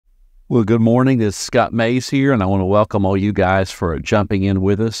Well, good morning. This is Scott Mays here, and I want to welcome all you guys for jumping in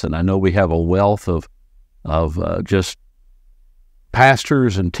with us. And I know we have a wealth of just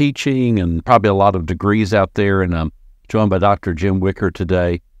pastors and teaching and probably a lot of degrees out there. And I'm joined by Dr. Jim Wicker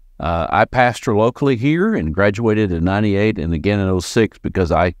today. I pastor locally here and graduated in 98 and again in 06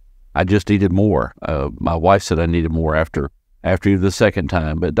 because I just needed more. My wife said I needed more after the second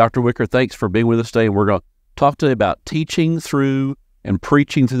time. But Dr. Wicker, thanks for being with us today. And we're going to talk today about teaching through and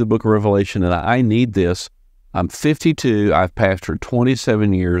preaching through the book of Revelation, and I need this. I'm 52, I've pastored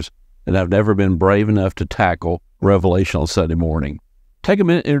 27 years, and I've never been brave enough to tackle Revelation on Sunday morning. Take a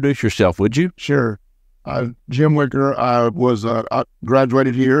minute, introduce yourself, would you? Sure. Jim Wicker. I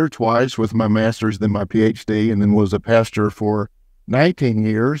graduated here twice with my master's, then my PhD, and then was a pastor for 19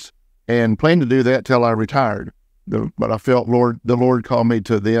 years, and planned to do that till I retired. But I felt the Lord called me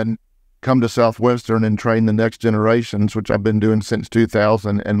to then come to Southwestern and train the next generations, which I've been doing since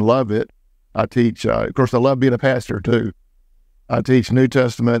 2000 and love it. I teach, of course, I love being a pastor too. I teach New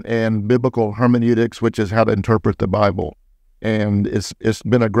Testament and biblical hermeneutics, which is how to interpret the Bible. And it's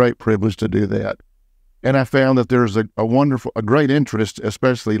been a great privilege to do that. And I found that there's a great interest,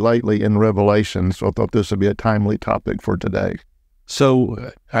 especially lately, in Revelation. So I thought this would be a timely topic for today.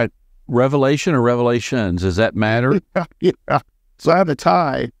 So Revelation or Revelations, does that matter? Yeah. So I have a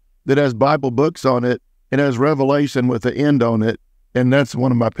tie that has Bible books on it and has Revelation with the end on it, and that's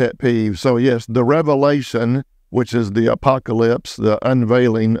one of my pet peeves. So yes, the Revelation, which is the apocalypse, the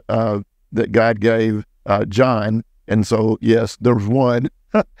unveiling that God gave John, and so yes, there's one,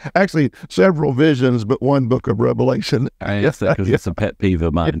 actually several visions, but one book of Revelation. I asked that because it's a pet peeve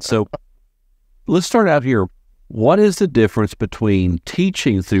of mine. So let's start out here. What is the difference between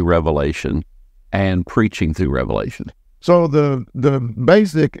teaching through Revelation and preaching through Revelation? So the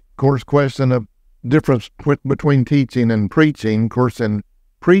basic, of course, question of difference between teaching and preaching, of course, in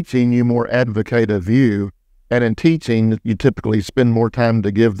preaching, you more advocate a view, and in teaching, you typically spend more time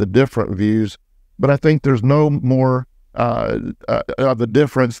to give the different views. But I think there's no more of a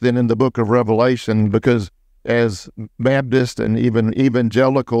difference than in the book of Revelation, because as Baptists and even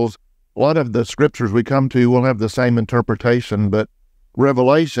evangelicals, a lot of the scriptures we come to will have the same interpretation. But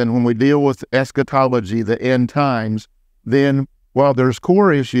Revelation, when we deal with eschatology, the end times, then while there's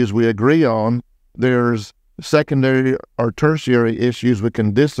core issues we agree on, there's secondary or tertiary issues we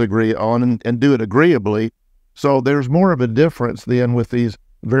can disagree on and do it agreeably. So there's more of a difference then with these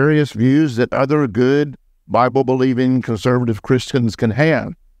various views that other good Bible-believing conservative Christians can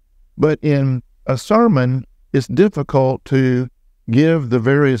have. But in a sermon, it's difficult to give the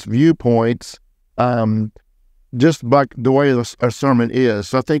various viewpoints just by the way a sermon is.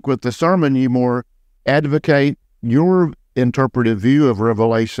 So I think with the sermon, you more advocate your interpretive view of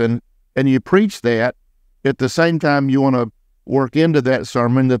Revelation, and you preach that. At the same time, you want to work into that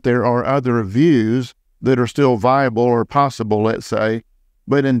sermon that there are other views that are still viable or possible, let's say.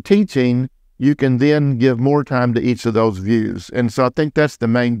 But in teaching, you can then give more time to each of those views. And so I think that's the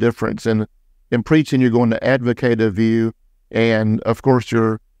main difference. In preaching, you're going to advocate a view, and of course,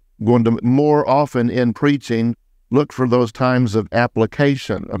 you're going to more often in preaching look for those times of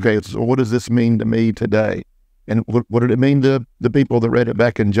application. Okay, so what does this mean to me today? And what did it mean to the people that read it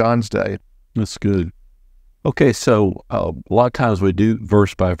back in John's day? That's good. Okay, so a lot of times we do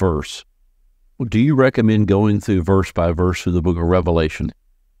verse by verse. Do you recommend going through verse by verse through the book of Revelation?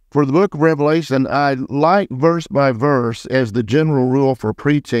 For the book of Revelation, I like verse by verse as the general rule for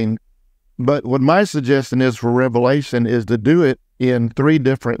preaching. But what my suggestion is for Revelation is to do it in 3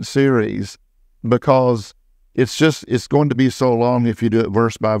 different series, because it's going to be so long if you do it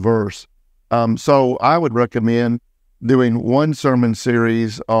verse by verse. So I would recommend doing one sermon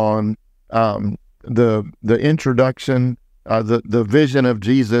series on the introduction, the vision of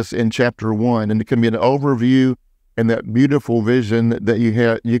Jesus in chapter 1, and it can be an overview and that beautiful vision that you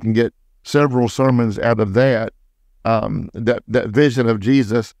have. You can get several sermons out of that vision of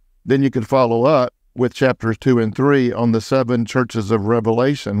Jesus. Then you can follow up with chapters 2 and 3 on the 7 churches of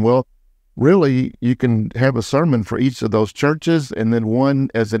Revelation. Well, really, you can have a sermon for each of those churches and then one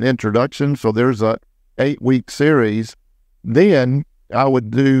as an introduction. So there's a 8-week series. Then I would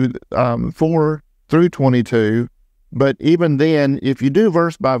do 4 through 22. But even then, if you do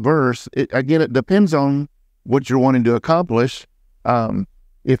verse by verse, it depends on what you're wanting to accomplish.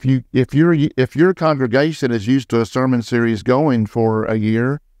 If your congregation is used to a sermon series going for a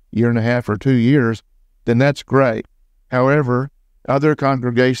year and a half, or 2 years, then that's great. However, other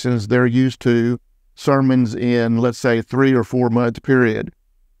congregations, they're used to sermons in, let's say, 3 or 4 month period.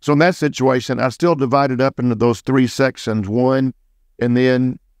 So in that situation, I still divide it up into those 3 sections. One, and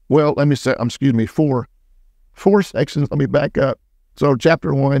then, four sections. Let me back up. So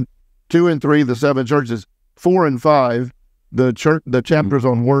chapter 1, 2 and 3, the 7 churches. 4 and 5, the chapters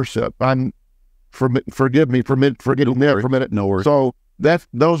on worship. Forgive me for forgetting that for a minute. No worries. So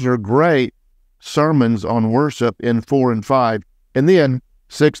those are great sermons on worship in 4 and 5, and then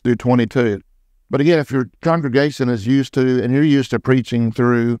 6 through 22. But again, if your congregation is used to, and you're used to preaching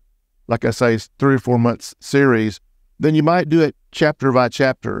through, like I say, 3 or 4 months series, then you might do it chapter by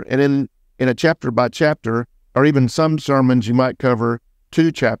chapter. And in a chapter by chapter, or even some sermons, you might cover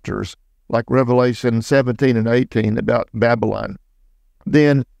 2 chapters, like Revelation 17 and 18 about Babylon.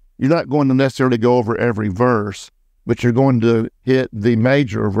 Then you're not going to necessarily go over every verse, but you're going to hit the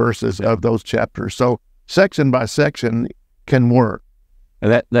major verses of those chapters. So section by section can work.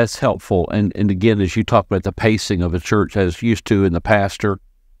 And that's helpful. And again, as you talk about the pacing of a church as used to in the pastor,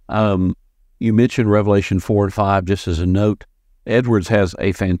 you mentioned Revelation 4 and 5 just as a note. Edwards has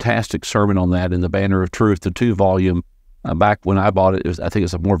a fantastic sermon on that in the Banner of Truth, the 2-volume. Back when I bought it, I think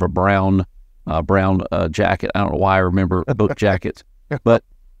it's more of a brown jacket. I don't know why I remember book jackets. But,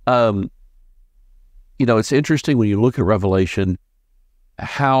 it's interesting when you look at Revelation,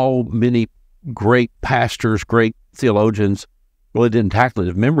 how many great pastors, great theologians really didn't tackle it.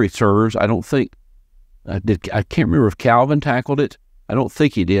 If memory serves, I don't think, I can't remember if Calvin tackled it. I don't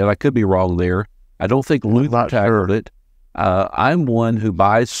think he did. I could be wrong there. I don't think Luther tackled it. I'm one who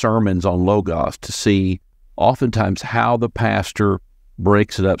buys sermons on Logos to see oftentimes how the pastor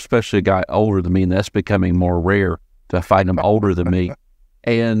breaks it up, especially a guy older than me, and that's becoming more rare to find him older than me.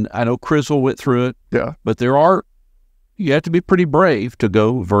 And I know Crizzle went through it, but you have to be pretty brave to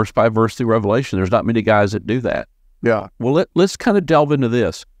go verse by verse through Revelation. There's not many guys that do that. Yeah. Well, let's kind of delve into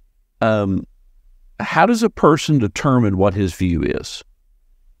this. How does a person determine what his view is?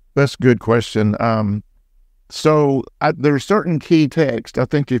 That's a good question. So there are certain key texts. I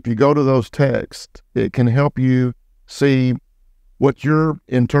think if you go to those texts, it can help you see what your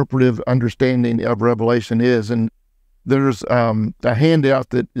interpretive understanding of Revelation is. And there's a handout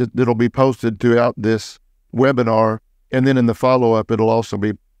that'll be posted throughout this webinar, and then in the follow-up, it'll also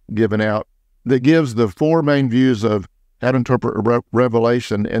be given out, that gives the 4 main views of how to interpret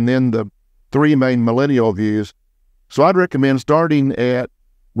Revelation, and then the 3 main millennial views. So I'd recommend starting at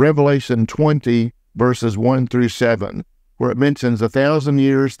Revelation 20, verses 1 through 7, where it mentions 1,000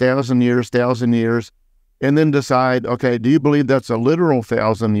 years, 1,000 years, 1,000 years, and then decide, okay, do you believe that's a literal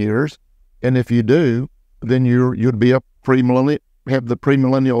 1,000 years? And if you do, then you'd be have the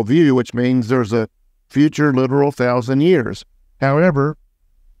premillennial view, which means there's a future literal 1,000 years. However,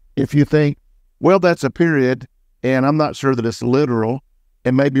 if you think, well, that's a period, and I'm not sure that it's literal,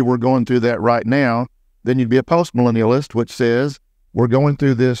 and maybe we're going through that right now, then you'd be a postmillennialist, which says we're going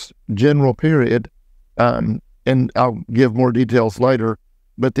through this general period, and I'll give more details later.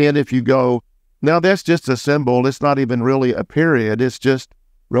 But then if you go, now that's just a symbol, it's not even really a period, it's just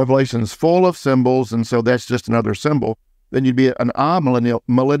Revelation's full of symbols, and so that's just another symbol, then you'd be an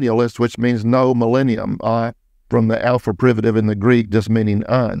millennialist, which means no millennium, from the alpha privative in the Greek, just meaning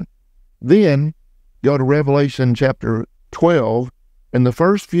un. Then go to Revelation chapter 12. In the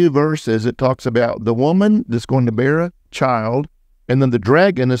first few verses, it talks about the woman that's going to bear a child, and then the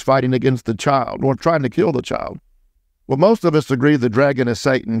dragon is fighting against the child, or trying to kill the child. Well, most of us agree the dragon is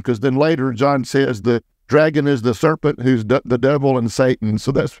Satan, because then later John says the dragon is the serpent who's the devil and Satan,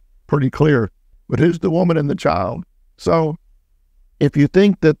 so that's pretty clear. But who's the woman and the child? So if you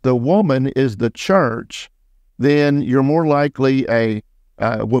think that the woman is the church, then you're more likely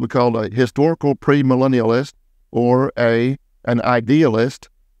what we call a historical premillennialist, or an idealist,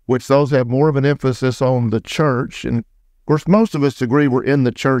 which those have more of an emphasis on the church. And of course, most of us agree we're in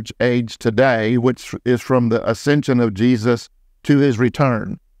the church age today, which is from the ascension of Jesus to his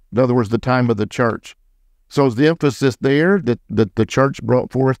return. In other words, the time of the church. So is the emphasis there that the church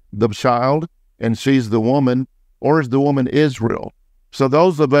brought forth the child and she's the woman, or is the woman Israel? So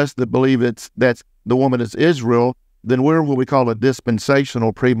those of us that believe that's the woman is Israel, then we're what we call a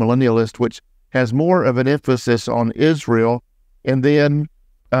dispensational premillennialist, which has more of an emphasis on Israel, and then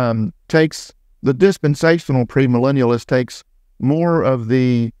takes the dispensational premillennialist takes more of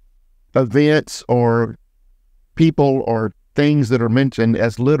the events or people or things that are mentioned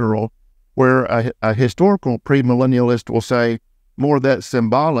as literal, where a historical premillennialist will say more of that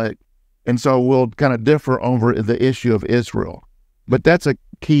symbolic, and so we'll kind of differ over the issue of Israel. But that's a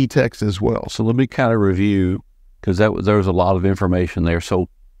key text as well. So let me kind of review, because there was a lot of information there. So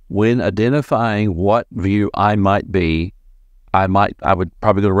when identifying what view I might be, I would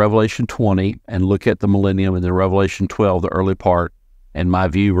probably go to Revelation 20 and look at the millennium, and then Revelation 12, the early part, and my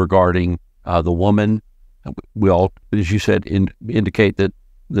view regarding the woman. We all, as you said, indicate that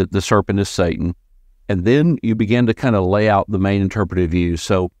the serpent is Satan. And then you begin to kind of lay out the main interpretive views.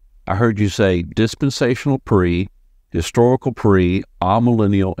 So I heard you say dispensational pre, historical pre,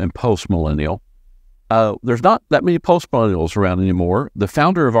 amillennial, and postmillennial. There's not that many postmillennials around anymore. The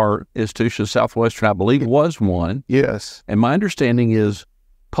founder of our institution, Southwestern, I believe, was one. Yes. And my understanding is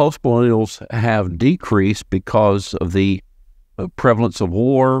postmillennials have decreased because of the prevalence of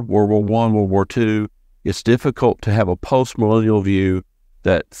war, World War I, World War II. It's difficult to have a postmillennial view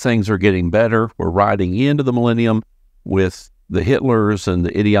that things are getting better. We're riding into the millennium with the Hitlers and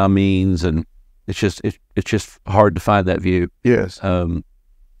the Idi Amins, and it's just hard to find that view. Yes.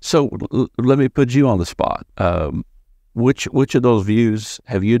 So let me put you on the spot. Which of those views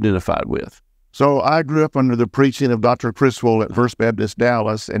have you identified with? So I grew up under the preaching of Dr. Criswell at First Baptist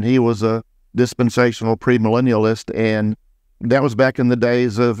Dallas, and he was a dispensational premillennialist, and that was back in the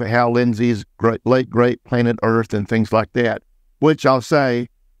days of Hal Lindsey's late great Planet Earth and things like that, which I'll say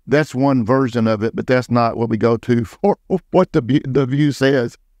that's one version of it, but that's not what we go to for what the view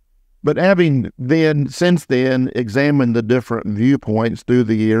says. But having then, since then, examined the different viewpoints through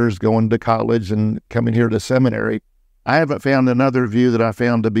the years, going to college and coming here to seminary, I haven't found another view that I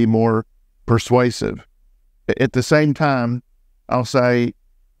found to be more persuasive. At the same time, I'll say,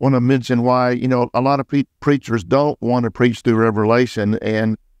 want to mention why, a lot of preachers don't want to preach through Revelation,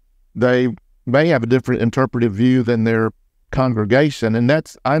 and they may have a different interpretive view than their congregation, and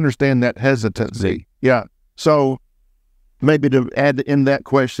I understand that hesitancy. Yeah. So maybe to add in that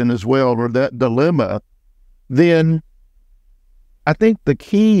question as well, or that dilemma, then I think the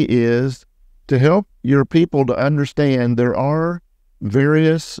key is to help your people to understand there are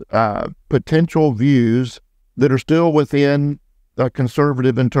various potential views that are still within a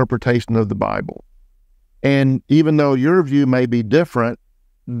conservative interpretation of the Bible. And even though your view may be different,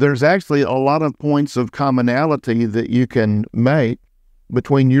 there's actually a lot of points of commonality that you can make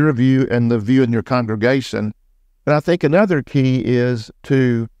between your view and the view in your congregation. And I think another key is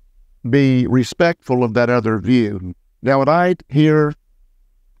to be respectful of that other view. Now, what I hear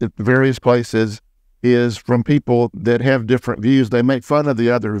at various places is from people that have different views, they make fun of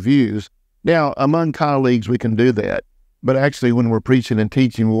the other views. Now, among colleagues, we can do that. But actually, when we're preaching and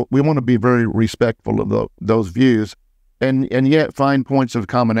teaching, we want to be very respectful of those views and yet find points of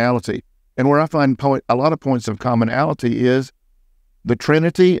commonality. And where I find a lot of points of commonality is the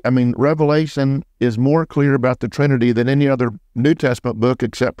Trinity. I mean, Revelation is more clear about the Trinity than any other New Testament book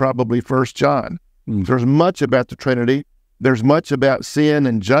except probably 1 John. There's much about the Trinity. There's much about sin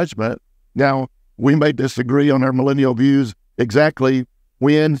and judgment. Now, we may disagree on our millennial views exactly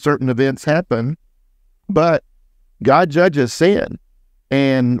when certain events happen, but God judges sin.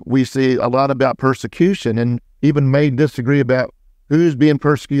 And we see a lot about persecution, and even may disagree about who's being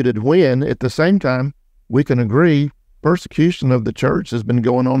persecuted when. At the same time, we can agree persecution of the church has been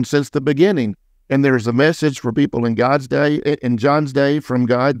going on since the beginning. And there's a message for people in God's day, in John's day, from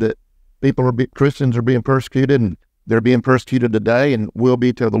God that Christians are being persecuted, and they're being persecuted today and will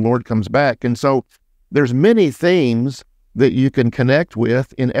be till the Lord comes back. And so there's many themes that you can connect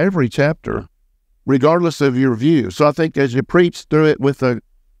with in every chapter, regardless of your view. So I think as you preach through it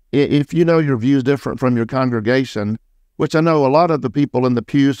if you know your view is different from your congregation, which I know a lot of the people in the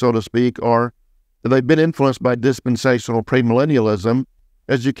pew, so to speak, they've been influenced by dispensational premillennialism.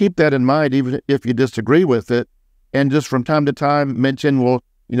 As you keep that in mind, even if you disagree with it, and just from time to time mention, well,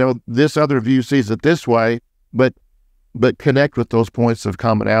 this other view sees it this way, but connect with those points of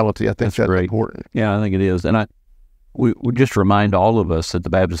commonality. I think that's important. Yeah, I think it is. And we just remind all of us that the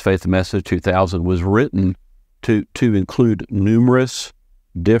Baptist Faith and Message 2000 was written to include numerous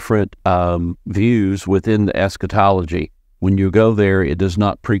different views within the eschatology. When you go there, it does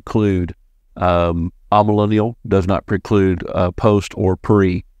not preclude amillennial, does not preclude post or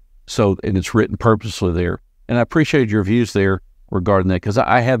pre. So, and it's written purposely there. And I appreciate your views there regarding that, because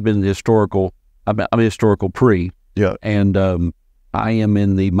I have been I'm a historical pre. Yeah. And I am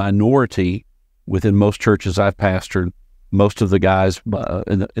in the minority within most churches I've pastored. Most of the guys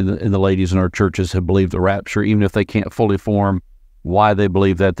and the ladies in our churches have believed the rapture, even if they can't fully form why they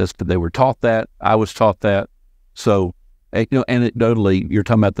believe that. That's they were taught that. I was taught that. So, anecdotally, you're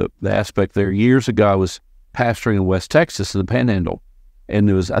talking about the aspect there. Years ago, I was pastoring in West Texas in the Panhandle, and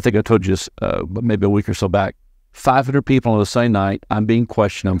it was, I think I told you this maybe a week or so back, 500 people on the same night. I'm being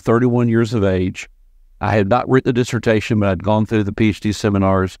questioned. I'm 31 years of age. I had not written a dissertation, but I'd gone through the PhD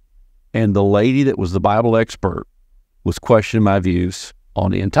seminars, and the lady that was the Bible expert was questioning my views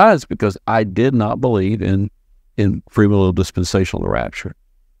on the end times because I did not believe in premillennial dispensational rapture.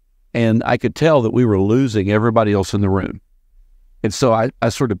 And I could tell that we were losing everybody else in the room. And so I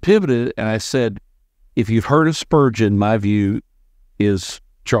sort of pivoted and I said, if you've heard of Spurgeon, my view is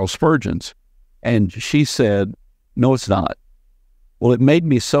Charles Spurgeon's. And she said, no, it's not. Well, it made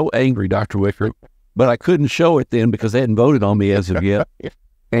me so angry, Dr. Wicker, but I couldn't show it then because they hadn't voted on me as of yet.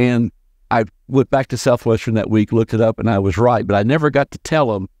 And I went back to Southwestern that week, looked it up, and I was right. But I never got to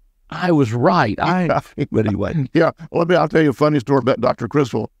tell them I was right. But anyway. Yeah. Well, I'll tell you a funny story about Dr.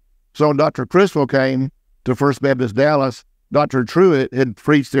 Criswell. So when Dr. Criswell came to First Baptist Dallas, Dr. Truett had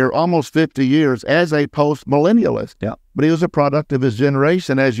preached there almost 50 years as a post-millennialist. Yeah. But he was a product of his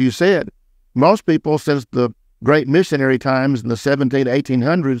generation, as you said. Most people, since the great missionary times in the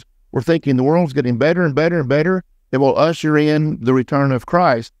 1800s, were thinking the world's getting better and better and better. It will usher in the return of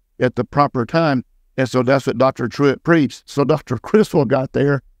Christ at the proper time. And so that's what Dr. Truett preached. So Dr. Criswell got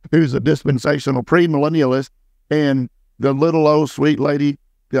there, who's a dispensational premillennialist, and the little old sweet lady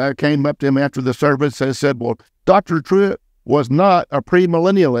came up to him after the service and said, well, Dr. Truett was not a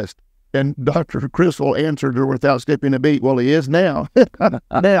premillennialist. And Dr. Criswell answered her without skipping a beat, well, he is now.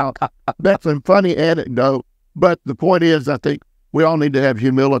 Now, that's a funny anecdote. But the point is, I think we all need to have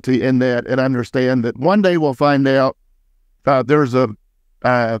humility in that and understand that one day we'll find out there's a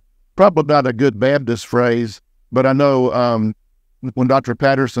probably not a good Baptist phrase, but I know when Dr.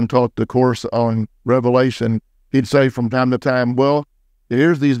 Patterson taught the course on Revelation, he'd say from time to time, well,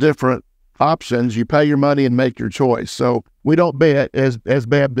 here's these different options. You pay your money and make your choice. So we don't bet as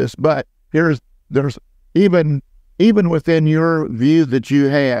Baptists, but there's even within your view that you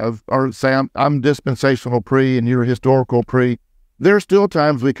have, or say I'm dispensational pre and you're historical pre, there's still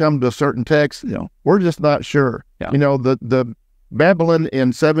times we come to a certain text, we're just not sure. Yeah. The Babylon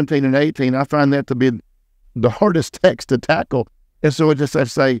in 17 and 18, I find that to be the hardest text to tackle. And so I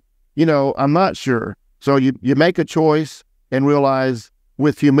say, I'm not sure. So you make a choice and realize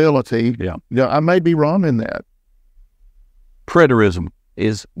with humility, I may be wrong in that. Preterism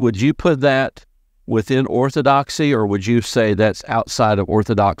would you put that within orthodoxy, or would you say that's outside of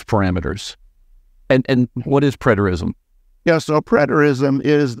orthodox parameters? And what is preterism? Yeah, so preterism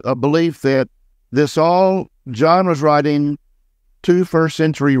is a belief that John was writing to first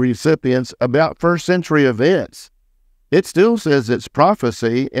century recipients about first century events. It still says it's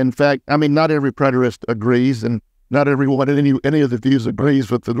prophecy. In fact, not every preterist agrees, and not everyone in any of the views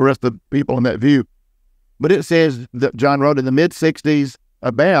agrees with the rest of the people in that view. But it says that John wrote in the mid-60s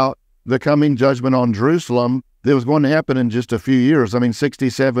about the coming judgment on Jerusalem that was going to happen in just a few years,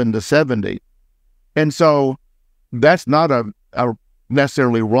 67 to 70. And so that's not a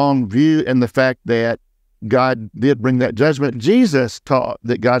necessarily wrong view in the fact that God did bring that judgment. Jesus taught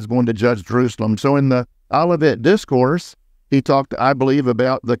that God's going to judge Jerusalem. So in the Olivet Discourse, he talked, I believe,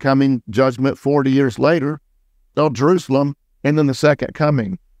 about the coming judgment 40 years later on Jerusalem, and then the second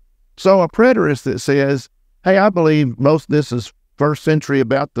coming. So a preterist that says, hey, I believe most of this is first century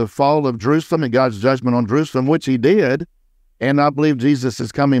about the fall of Jerusalem and God's judgment on Jerusalem, which he did, and I believe Jesus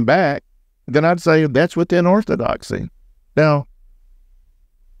is coming back, then I'd say that's within orthodoxy. Now,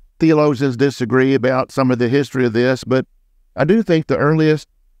 theologians disagree about some of the history of this, but I do think the earliest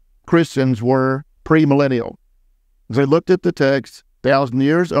Christians were premillennial. They looked at the text, 1,000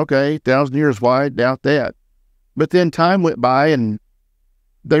 years, okay, 1,000 years, why? Doubt that. But then time went by and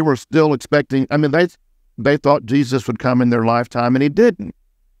they were still expecting, they thought Jesus would come in their lifetime, and he didn't.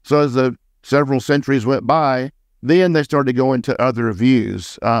 So as the several centuries went by, then they started going to other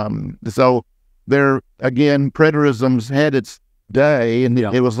views. So there, again, preterism's had its day, and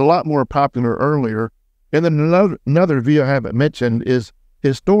it was a lot more popular earlier. And then another view I haven't mentioned is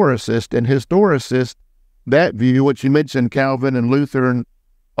historicist. And historicist, that view, which you mentioned, Calvin and Luther, and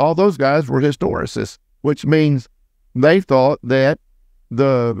all those guys were historicists, which means they thought that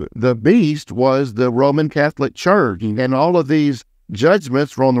the beast was the Roman Catholic Church, and all of these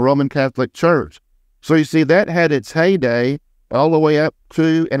judgments were on the Roman Catholic Church. So you see, that had its heyday all the way up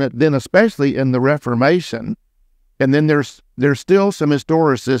to, and then especially in the Reformation. And then there's still some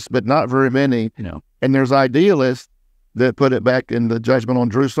historicists, but not very many. And there's idealists that put it back in the judgment on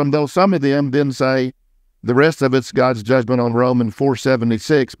Jerusalem, though some of them then say the rest of it's God's judgment on Rome in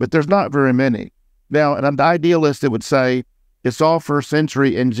 476, but there's not very many. Now, an idealist that would say it's all first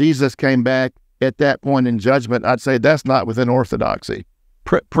century and Jesus came back at that point in judgment, I'd say that's not within orthodoxy.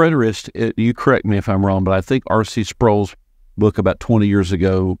 Preterist, you correct me if I'm wrong, but I think R.C. Sproul's book about 20 years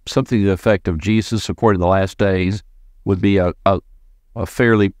ago, something to the effect of Jesus according to the last days, would be a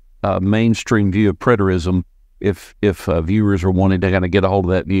fairly mainstream view of preterism if viewers are wanting to kind of get a hold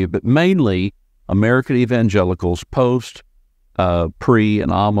of that view. But mainly American evangelicals, post, pre,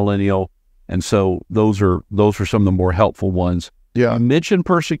 and amillennial, and so those are some of the more helpful ones. Yeah. You mentioned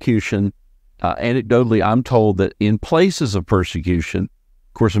persecution. Anecdotally, I'm told that in places of persecution,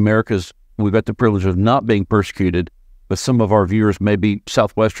 of course, we've got the privilege of not being persecuted, but some of our viewers may be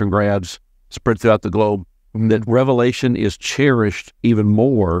Southwestern grads spread throughout the globe. that Revelation is cherished even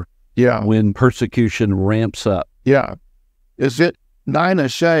more when persecution ramps up. Yeah. Is it Nina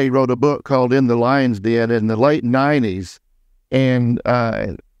Shea wrote a book called In the Lion's Den in the late 90s and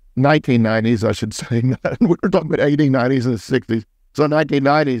 1990s, I should say. We were talking about 1890s and the 60s. So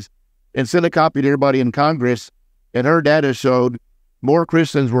 1990s, and sent a copy to everybody in Congress, and her data showed more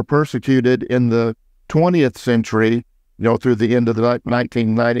Christians were persecuted in the 20th century, through the end of the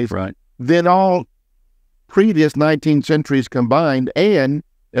 1990s, than all previous 19 centuries combined. And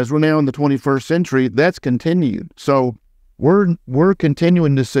as we're now in the 21st century, that's continued. So we're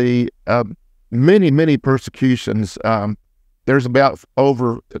continuing to see many persecutions. There's there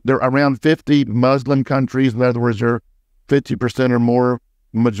are around 50 Muslim countries. In other words, they're 50% or more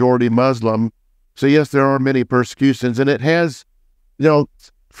majority Muslim. So yes, there are many persecutions, and it has,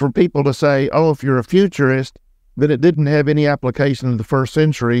 for people to say, oh, if you're a futurist, then it didn't have any application in the first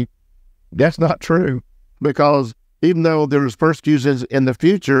century. That's not true, because even though there's persecutions in the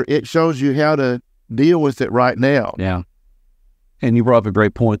future, it shows you how to deal with it right now. Yeah. And you brought up a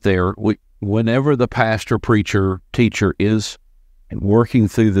great point there. Whenever the pastor, preacher, teacher is working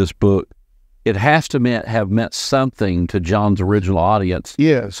through this book, it has to have meant something to John's original audience.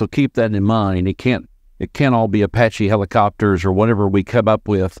 Yeah. So keep that in mind. It can't all be Apache helicopters or whatever we come up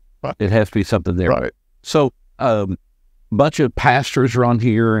with. Right. It has to be something there. Right. So a bunch of pastors are on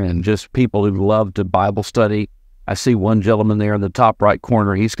here and just people who love to Bible study. I see one gentleman there in the top right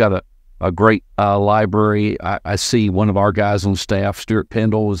corner. He's got a great library. I see one of our guys on staff, Stuart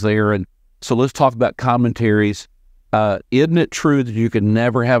Pendle, was there. And so let's talk about commentaries. Isn't it true that you can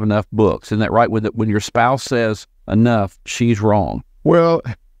never have enough books? Isn't that right? When your spouse says enough, she's wrong. Well,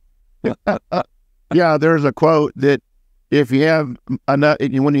 yeah, there's a quote that if you have enough,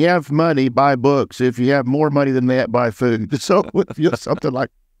 when you have money, buy books. If you have more money than that, buy food. So something like.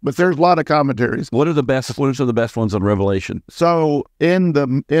 But there's a lot of commentaries. What are the best ones on Revelation? So in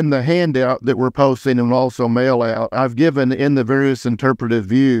the handout that we're posting and also mail out, I've given in the various interpretive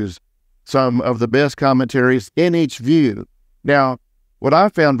views some of the best commentaries in each view. Now, what I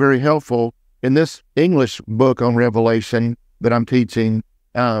found very helpful in this English book on Revelation that I'm teaching,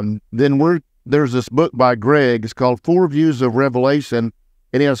 there's this book by Greg. It's called 4 Views of Revelation.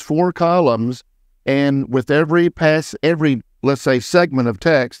 It has 4 columns, and with every let's say segment of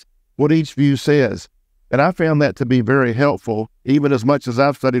text, what each view says. And I found that to be very helpful, even as much as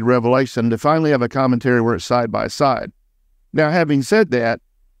I've studied Revelation, to finally have a commentary where it's side by side. Now, having said that,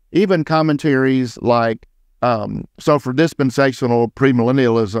 even commentaries like, so for dispensational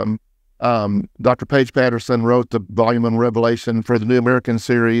premillennialism, Dr. Paige Patterson wrote the volume on Revelation for the New American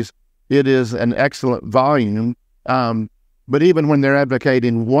Series. It is an excellent volume, but even when they're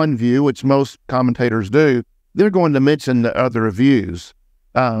advocating one view, which most commentators do, they're going to mention the other views.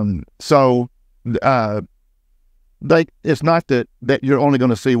 It's not that you're only going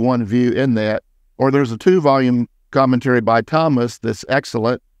to see one view in that, or there's a 2-volume commentary by Thomas that's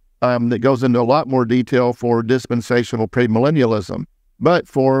excellent, that goes into a lot more detail for dispensational premillennialism. But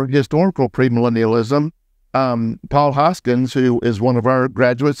for historical premillennialism, Paul Hoskins, who is one of our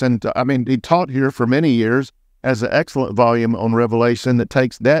graduates, and he taught here for many years, has an excellent volume on Revelation that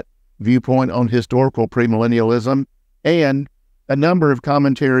takes that viewpoint on historical premillennialism, and a number of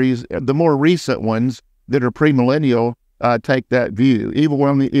commentaries, the more recent ones that are premillennial, take that view,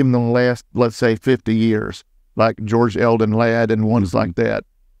 even in the last, let's say, 50 years, like George Eldon Ladd and ones like that.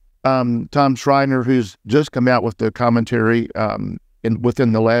 Tom Schreiner, who's just come out with the commentary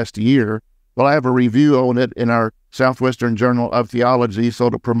within the last year. Well, I have a review on it in our Southwestern Journal of Theology,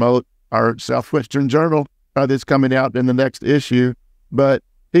 so to promote our Southwestern Journal that's coming out in the next issue. But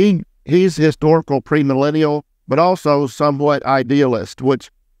he's historical premillennial, but also somewhat idealist,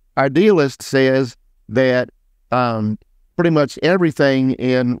 which idealist says that pretty much everything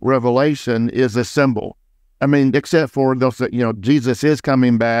in Revelation is a symbol. Except for those, Jesus is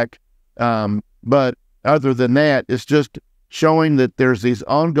coming back. But other than that, it's just showing that there's these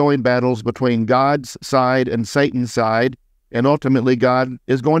ongoing battles between God's side and Satan's side, and ultimately God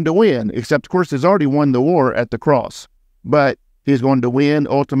is going to win, except, of course, he's already won the war at the cross. But he's going to win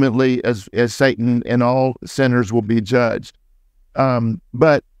ultimately as Satan and all sinners will be judged.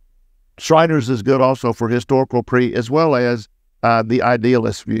 But Schreiner's is good also for historical as well as the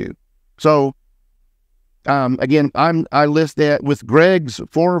idealist view. So, again, I list that with Greg's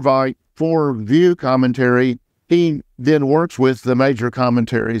 4-view commentary. He then works with the major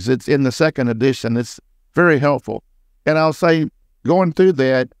commentaries. It's in the second edition. It's very helpful. And I'll say, going through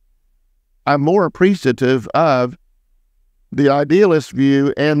that, I'm more appreciative of the idealist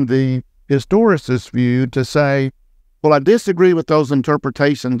view and the historicist view to say, well, I disagree with those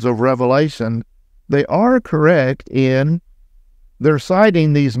interpretations of Revelation, they are correct in they're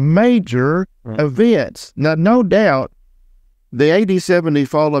citing these major events. Now, no doubt, the AD 70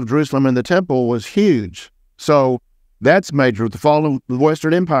 fall of Jerusalem and the temple was huge. So that's major. The fall of the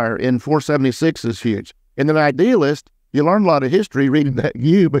Western Empire in 476 is huge. And an idealist, you learn a lot of history reading that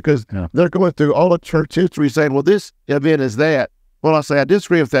view because they're going through all of church history saying, well, this event is that. Well, I say I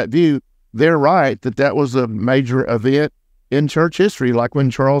disagree with that view. They're right that was a major event in church history, like when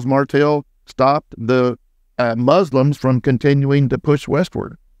Charles Martel stopped the Muslims from continuing to push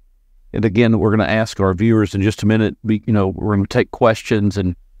westward. And again, we're going to ask our viewers in just a minute. We're going to take questions,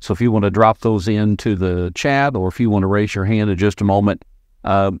 and so if you want to drop those into the chat, or if you want to raise your hand in just a moment,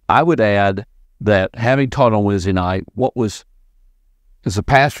 I would add that having taught on Wednesday night, as a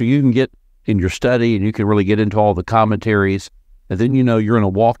pastor, you can get in your study and you can really get into all the commentaries, and then you're going to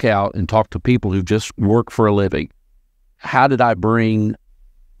walk out and talk to people who just work for a living. How did I bring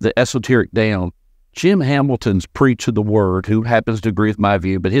the esoteric down? Jim Hamilton's preach of the word, who happens to agree with my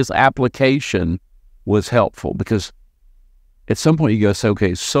view, but his application was helpful because at some point you go say,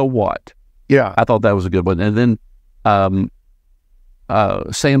 okay, so what? Yeah. I thought that was a good one. And then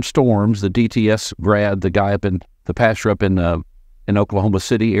Sam Storms, the DTS grad, the pastor up in Oklahoma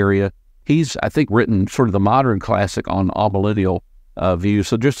City area, he's, I think, written sort of the modern classic on amillennial views.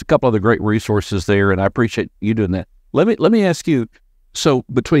 So just a couple of the great resources there, and I appreciate you doing that. Let me ask you, so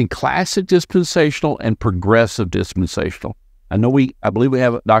between classic dispensational and progressive dispensational, I believe we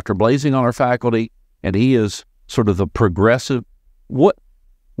have Dr. Blazing on our faculty, and he is sort of the progressive.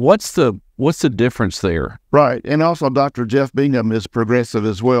 What's the difference there? Right, and also Dr. Jeff Bingham is progressive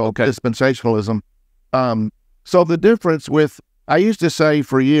as well. Okay. Dispensationalism. So the difference I used to say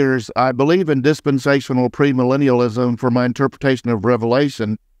for years, I believe in dispensational premillennialism for my interpretation of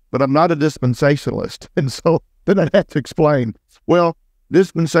Revelation, but I'm not a dispensationalist, and so then I'd have to explain. Well,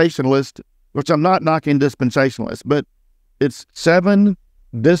 dispensationalist, which I'm not knocking dispensationalists, but it's 7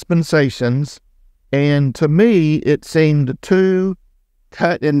 dispensations, and to me, it seemed too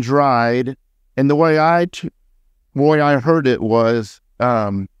cut and dried, and the way I heard it was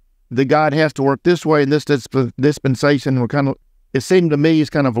the God has to work this way, and this dispensation, it seemed to me he's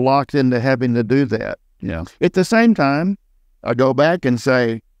kind of locked into having to do that. Yeah. At the same time, I go back and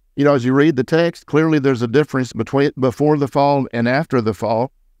say, as you read the text, clearly there's a difference between before the fall and after the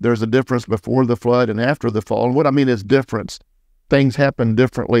fall. There's a difference before the flood and after the fall. And what I mean is difference. Things happen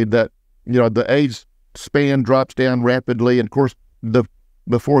differently that, the age span drops down rapidly. And of course,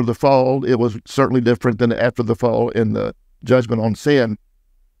 before the fall, it was certainly different than after the fall in the judgment on sin.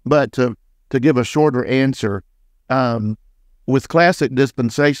 But to give a shorter answer, with classic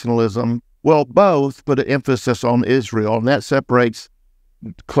dispensationalism, well, both put an emphasis on Israel, and that separates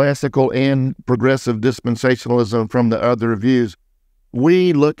classical and progressive dispensationalism from the other views.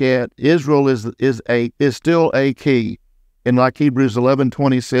 We look at Israel is still a key, and like Hebrews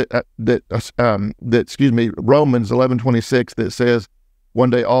 11:26, Romans 11:26 that says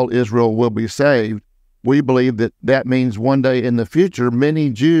one day all Israel will be saved. We believe that means one day in the future many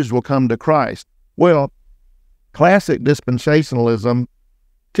Jews will come to Christ. Well, classic dispensationalism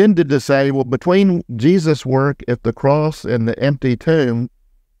tended to say, well, between Jesus' work at the cross and the empty tomb,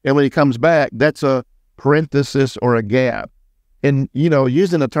 and when he comes back, that's a parenthesis or a gap. And,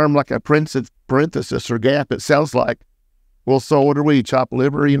 using a term like a parenthesis or gap, it sounds like, well, so what are we, chop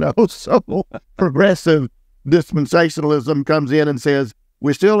liver, So progressive dispensationalism comes in and says,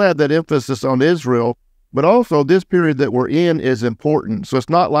 we still have that emphasis on Israel, but also this period that we're in is important. So it's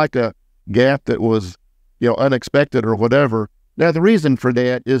not like a gap that was, unexpected or whatever. Now, the reason for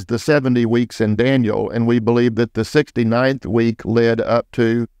that is the 70 weeks in Daniel, and we believe that the 69th week led up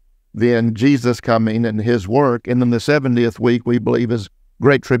to then Jesus coming and his work, and then the 70th week we believe is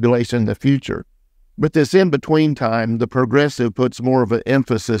Great Tribulation in the future. But this in-between time, the progressive puts more of an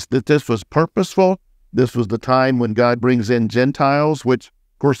emphasis that this was purposeful. This was the time when God brings in Gentiles, which,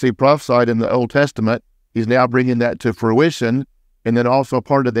 of course, he prophesied in the Old Testament. He's now bringing that to fruition. And then also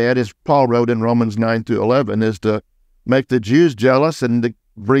part of that is Paul wrote in Romans 9-11 is to make the Jews jealous and to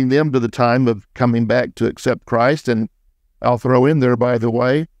bring them to the time of coming back to accept Christ. And I'll throw in there, by the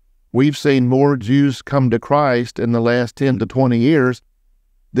way, we've seen more Jews come to Christ in the last 10 to 20 years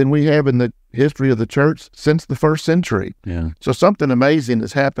than we have in the history of the church since the first century. Yeah. So something amazing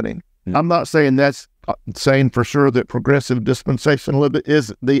is happening. Yeah. I'm not saying that's saying for sure that progressive dispensationalism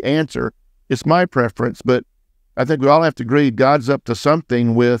is the answer. It's my preference, but I think we all have to agree God's up to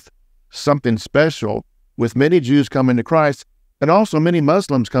something with something special, with many Jews coming to Christ and also many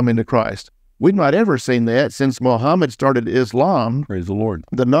Muslims coming to Christ. We've not ever seen that since Muhammad started Islam. Praise the Lord.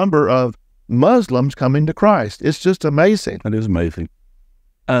 The number of Muslims coming to Christ. It's just amazing. It is amazing.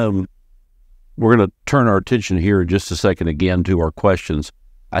 we're going to turn our attention here in just a second again to our questions.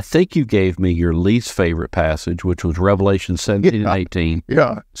 I think you gave me your least favorite passage, which was Revelation 17 and 18.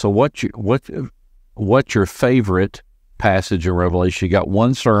 Yeah. So what's your favorite passage in Revelation? You got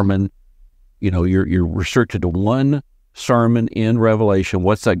one sermon. You're restricted to one sermon in Revelation.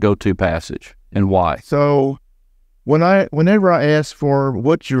 What's that go-to passage and why? So whenever I ask for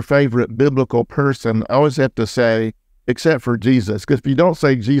what's your favorite biblical person, I always have to say, except for Jesus, because if you don't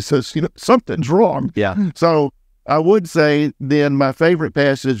say Jesus, something's wrong. Yeah. So I would say then my favorite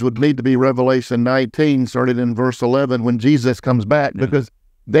passage would need to be Revelation 19, started in verse 11, when Jesus comes back, because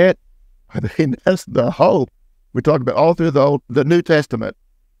that's the hope. We talk about all through the New Testament.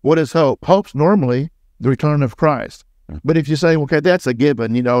 What is hope? Hope's normally the return of Christ. But if you say, okay, that's a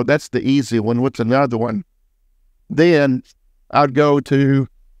given, that's the easy one. What's another one? Then I'd go to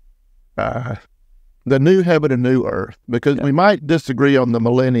the new heaven and new earth, because we might disagree on the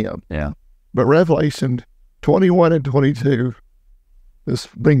millennium. Yeah. But Revelation 21 and 22, this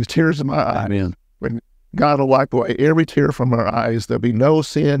brings tears to my eyes. Amen. When God will wipe away every tear from our eyes. There'll be no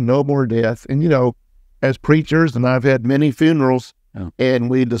sin, no more death. And, as preachers, and I've had many funerals, and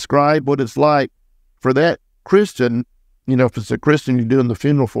we describe what it's like for that Christian, if it's a Christian you're doing the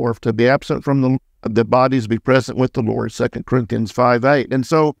funeral for, to be absent from the bodies, be present with the Lord, 2 Corinthians 5:8. And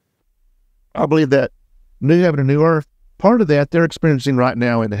so I believe that new heaven and new earth, part of that they're experiencing right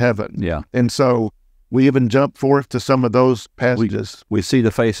now in heaven. Yeah. And so we even jump forth to some of those passages. We see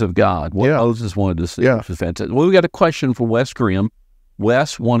the face of God. What Moses wanted to see. Yeah. Which is fantastic. Well, we got a question from Wes Grimm.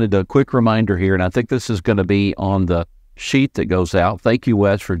 Wes wanted a quick reminder here, and I think this is going to be on the sheet that goes out. Thank you,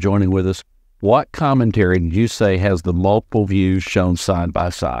 Wes, for joining with us. What commentary did you say has the multiple views shown side by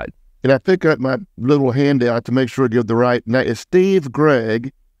side? And I pick up my little handout to make sure I give the right name. It's Steve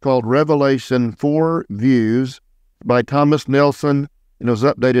Gregg, called Revelation 4 Views by Thomas Nelson, and it was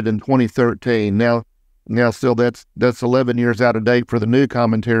updated in 2013. Now still that's 11 years out of date for the new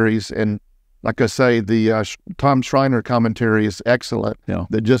commentaries, and like I say, the Tom Schreiner commentary is excellent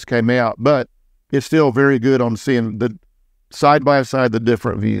that just came out, but it's still very good on seeing the side by side the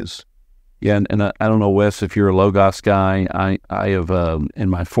different views. Yeah, and I don't know, Wes, if you're a Logos guy. I have, in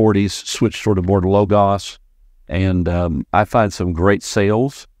my 40s, switched sort of more to Logos, and I find some great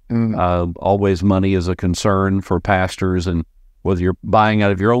sales. Always money is a concern for pastors, and whether you're buying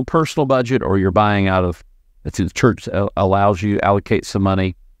out of your own personal budget or you're buying out of, the church allows you to allocate some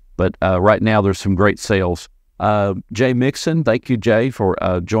money. But right now there's some great sales. Jay Mixon, thank you, Jay, for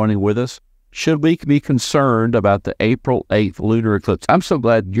joining with us. Should we be concerned about the April 8th lunar eclipse? I'm so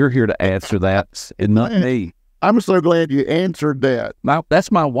glad you're here to answer that and not me. I'm so glad you answered that.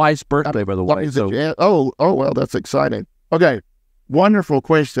 That's my wife's birthday, by the way. Well, that's exciting. Okay, wonderful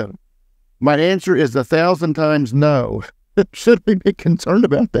question. My answer is 1,000 times no. Should we be concerned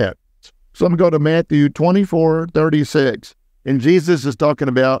about that? So I'm going to go to Matthew 24:36, and Jesus is talking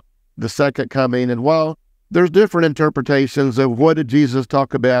about the second coming. And while there's different interpretations of what did Jesus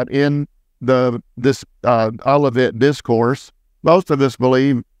talk about in this Olivet discourse, most of us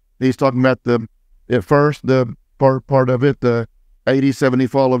believe he's talking about the part of it, the 70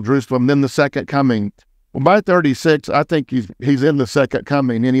 fall of Jerusalem, then the second coming. Well, by 36, I think he's in the second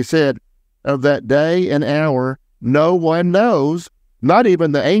coming. And he said, of that day and hour, no one knows, not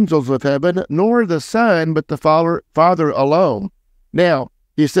even the angels of heaven, nor the Son, but the Father alone. Now,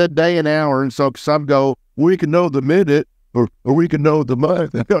 he said day and hour, and so some go, we can know the minute, or we can know the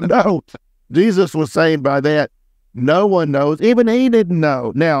month. No, Jesus was saying by that, no one knows, even he didn't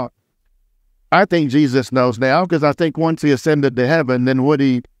know. Now, I think Jesus knows now, because I think once he ascended to heaven, then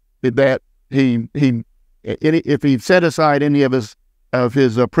if he set aside any of his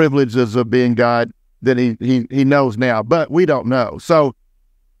privileges of being God, then he knows now, but we don't know. So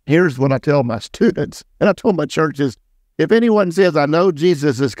here's what I tell my students, and I told my churches, if anyone says, I know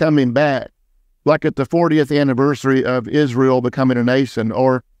Jesus is coming back, like at the 40th anniversary of Israel becoming a nation,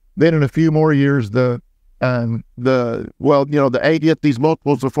 or then in a few more years, the 80th, these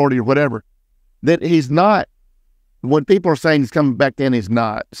multiples of 40 or whatever, that he's not, when people are saying he's coming back then, he's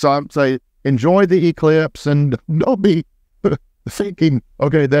not. So I'm saying, enjoy the eclipse and don't be thinking,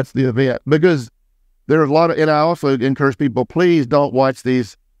 okay, that's the event, because there's a lot of, and I also encourage people, please don't watch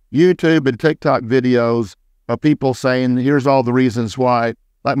these YouTube and TikTok videos of people saying, here's all the reasons why.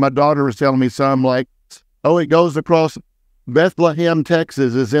 Like my daughter was telling me some, like, oh, it goes across Bethlehem,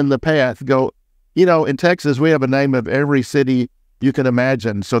 Texas is in the path. In Texas, we have a name of every city you can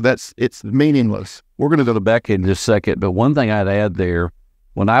imagine. So it's meaningless. We're going to go to Becca in just a second. But one thing I'd add there,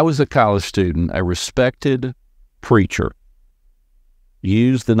 when I was a college student, a respected preacher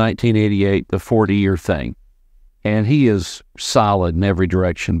used the 1988, the 40-year thing. And he is solid in every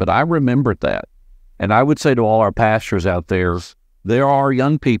direction. But I remembered that. And I would say to all our pastors out there are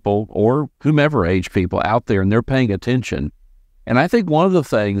young people or whomever age people out there, and they're paying attention. And I think one of the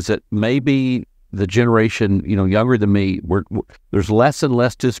things that maybe the generation, younger than me, there's less and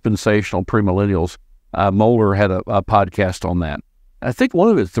less dispensational premillennials. Moeller had a podcast on that. I think one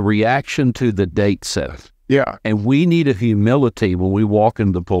of it is the reaction to the date set. Yeah. And we need a humility when we walk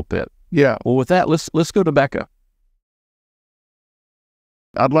into the pulpit. Yeah. Well, with that, let's go to Becca.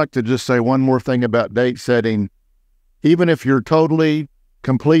 I'd like to just say one more thing about date setting. Even if you're totally,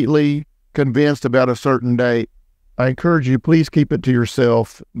 completely convinced about a certain date, I encourage you, please keep it to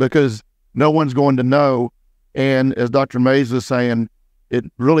yourself, because no one's going to know. And as Dr. Mays was saying, it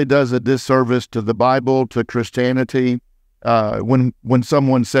really does a disservice to the Bible, to Christianity, when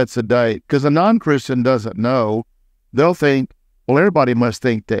someone sets a date. Because a non-Christian doesn't know. They'll think, well, everybody must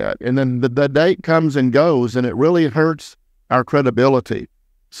think that. And then the date comes and goes, and it really hurts our credibility.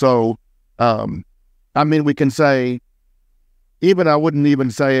 So, we can say, I wouldn't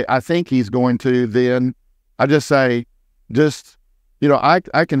even say, I think he's going to then. I just say,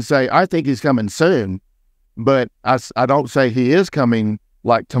 I can say, I think he's coming soon, but I don't say he is coming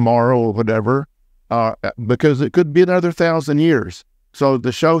like tomorrow or whatever, because it could be another 1,000 years. So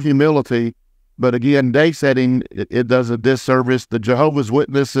to show humility, but again, date setting, it does a disservice. The Jehovah's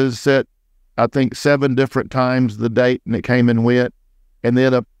Witnesses set, I think, 7 different times the date, and it came and went. And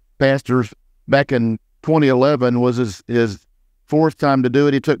then a pastor back in 2011 was his 4th time to do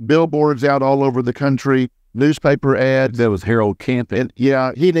it. He took billboards out all over the country, newspaper ads. That was Harold Camping.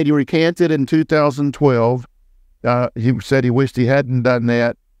 Yeah, he recanted in 2012. He said he wished he hadn't done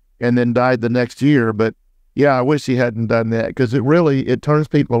that, and then died the next year. But yeah, I wish he hadn't done that, because it turns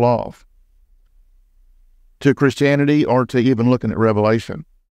people off to Christianity or to even looking at Revelation.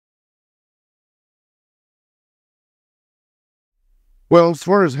 Well, as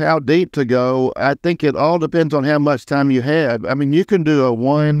far as how deep to go, I think it all depends on how much time you have. You can do a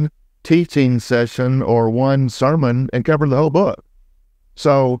one teaching session or one sermon and cover the whole book.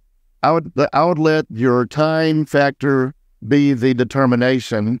 So I would let your time factor be the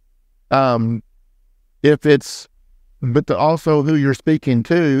determination. Also who you're speaking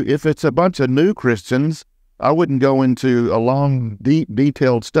to. If it's a bunch of new Christians, I wouldn't go into a long, deep,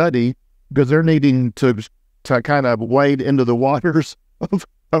 detailed study, because they're needing to kind of wade into the waters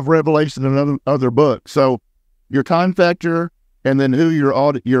of Revelation and other books. So your time factor, and then who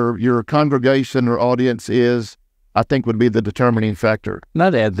your congregation or audience is, I think would be the determining factor. And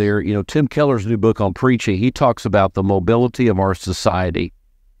I'd add there, Tim Keller's new book on preaching, he talks about the mobility of our society,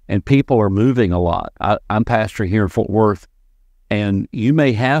 and people are moving a lot. I'm pastoring here in Fort Worth, and you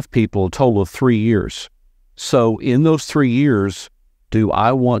may have people a total of 3 years. So in those 3 years, do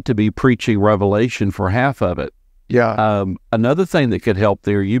I want to be preaching Revelation for half of it? Yeah. Another thing that could help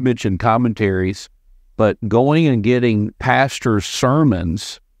there, you mentioned commentaries, but going and getting pastors'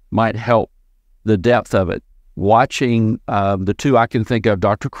 sermons might help the depth of it. Watching the two I can think of,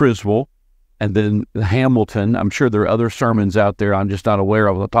 Dr. Criswell and then Hamilton. I'm sure there are other sermons out there I'm just not aware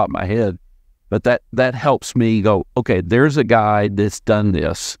of on the top of my head, but that helps me go, okay, there's a guy that's done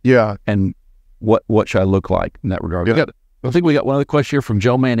this. Yeah. And what should I look like in that regard? Yeah. I think we got one other question here from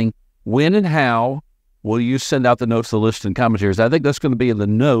Joe Manning. When and how will you send out the notes, the list, and commentaries? I think that's going to be in the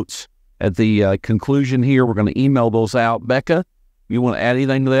notes at the conclusion here. We're going to email those out. Becca, you want to add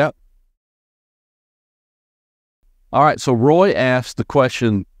anything to that? All right. So Roy asked the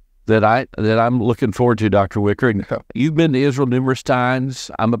question that I'm looking forward to, Dr. Wicker. You've been to Israel numerous times.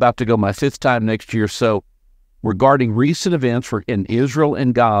 I'm about to go my 5th time next year. So regarding recent events in Israel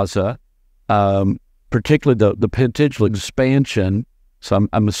and Gaza, particularly the potential expansion. So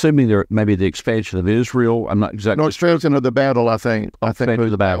I'm assuming there maybe the expansion of Israel. I'm not exactly. No, expansion of the battle, I think. Expansion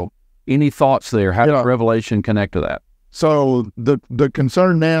of the battle. Any thoughts there? How does Revelation connect to that? So the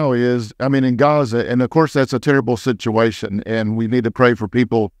concern now is, in Gaza, and of course that's a terrible situation, and we need to pray for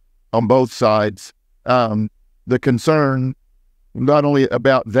people on both sides. The concern, not only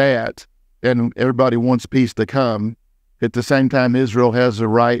about that, and everybody wants peace to come, at the same time Israel has a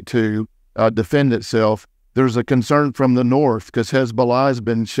right to defend itself. There's a concern from the north, because Hezbollah has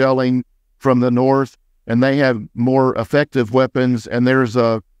been shelling from the north, and they have more effective weapons, and there's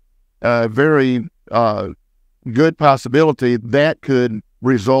a very good possibility that could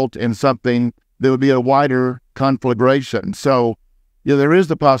result in something that would be a wider conflagration. So, there is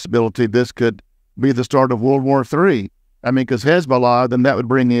the possibility this could be the start of World War III. Because Hezbollah, then that would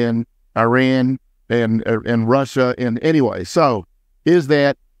bring in Iran and Russia, and anyway. So, does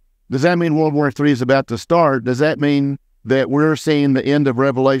that mean World War III is about to start? Does that mean that we're seeing the end of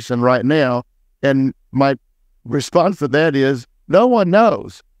Revelation right now? And my response to that is, no one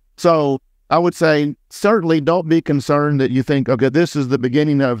knows. So I would say certainly don't be concerned that you think, okay, this is the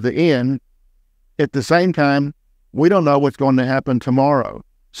beginning of the end. At the same time, we don't know what's going to happen tomorrow.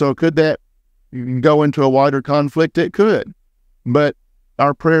 So could that go into a wider conflict? It could. But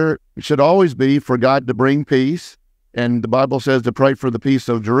our prayer should always be for God to bring peace. And the Bible says to pray for the peace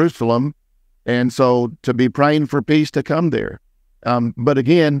of Jerusalem. And so to be praying for peace to come there. But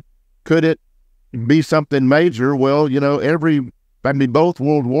again, could it be something major? Well, both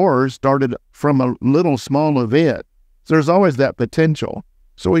world wars started from a little small event. So there's always that potential.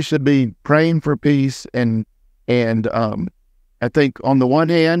 So we should be praying for peace and I think on the one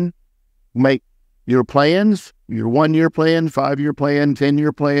hand, make your plans, your 1-year plan, 5-year plan,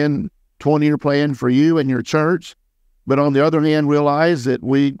 10-year plan, 20-year plan for you and your church. But on the other hand, realize that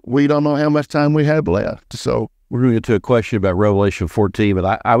we don't know how much time we have left. So we're going to get to a question about Revelation 14,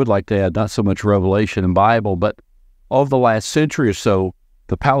 but I would like to add not so much Revelation and Bible, but over the last century or so,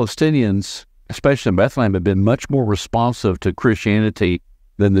 the Palestinians, especially in Bethlehem, have been much more responsive to Christianity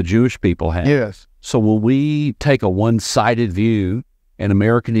than the Jewish people have. Yes. So will we take a one-sided view, and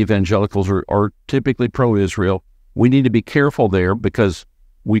American evangelicals are typically pro-Israel, we need to be careful there because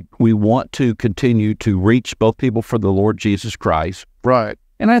we want to continue to reach both people for the Lord Jesus Christ. Right.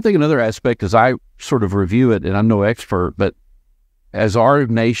 And I think another aspect, as I sort of review it, and I'm no expert, but as our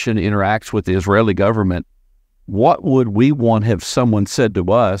nation interacts with the Israeli government, what would we want have someone said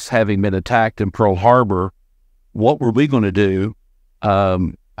to us, having been attacked in Pearl Harbor? What were we going to do?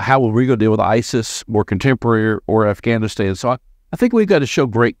 How were we going to deal with ISIS, more contemporary, or Afghanistan? So I think we've got to show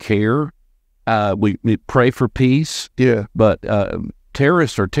great care. We pray for peace. Yeah. But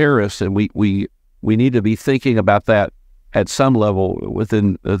terrorists are terrorists, and we need to be thinking about that at some level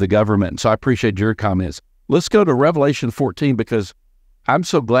within the government. So I appreciate your comments. Let's go to Revelation 14 because I'm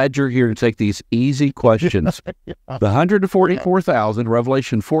so glad you're here to take these easy questions. The 144,000,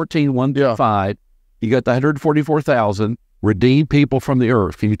 Revelation 14, 1 to 5. You got the 144,000 redeemed people from the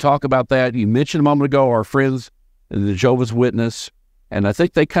earth. Can you talk about that? You mentioned a moment ago our friends, the Jehovah's Witness, and I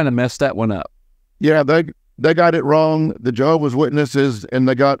think they kind of messed that one up. Yeah, they got it wrong, the Jehovah's Witnesses, and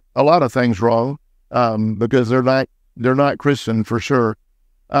they got a lot of things wrong because they're not Christian for sure.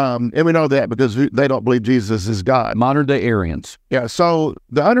 And we know that because they don't believe Jesus is God. Modern-day Arians. Yeah, so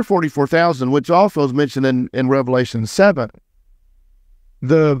the 144,000, which also is mentioned in Revelation 7,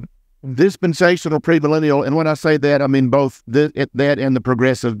 the dispensational premillennial, and when I say that, I mean both that and the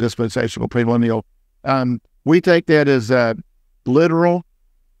progressive dispensational premillennial. We take that as literal,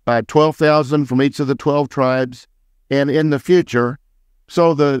 12,000 from each of the 12 tribes, and in the future.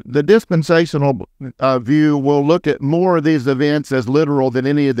 So the dispensational view will look at more of these events as literal than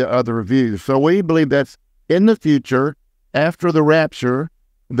any of the other views. So we believe that's in the future, after the rapture,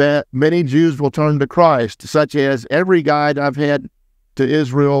 that many Jews will turn to Christ, such as every guide I've had to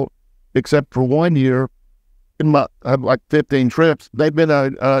Israel, except for 1 year, in I have like 15 trips, they've been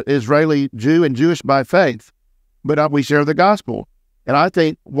a Israeli Jew and Jewish by faith, but we share the gospel. And I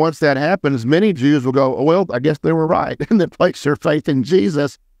think once that happens, many Jews will go, oh, well, I guess they were right, and they place their faith in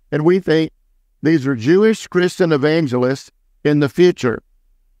Jesus. And we think these are Jewish Christian evangelists in the future.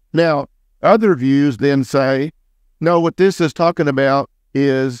 Now, other views then say, no, what this is talking about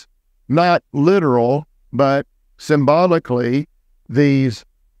is not literal, but symbolically these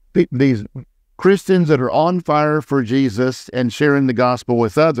Christians that are on fire for Jesus and sharing the gospel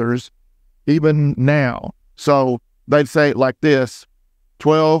with others, even now. So they'd say it like this: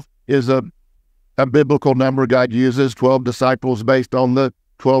 12 is a biblical number God uses, 12 disciples based on the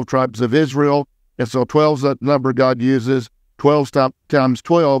 12 tribes of Israel. And so 12 is a number God uses, 12 times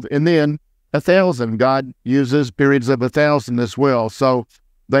 12, and then 1,000. God uses periods of 1,000 as well. So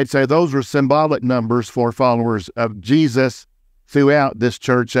they'd say those are symbolic numbers for followers of Jesus throughout this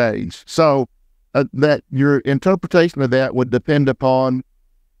church age. So that your interpretation of that would depend upon,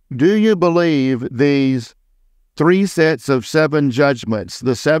 do you believe these 3 sets of 7 judgments,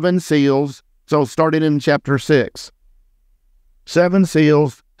 the 7 seals? So starting in chapter 6, 7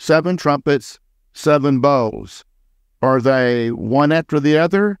 seals, 7 trumpets, 7 bowls. Are they one after the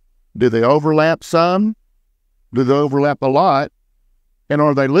other? Do they overlap some? Do they overlap a lot? And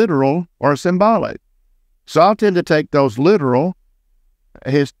are they literal or symbolic? So I'll tend to take those literal,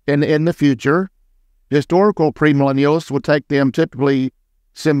 in the future. Historical premillennialists would take them typically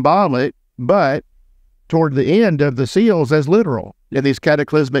symbolic, but toward the end of the seals as literal in these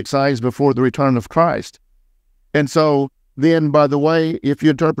cataclysmic signs before the return of Christ. And so then, by the way, if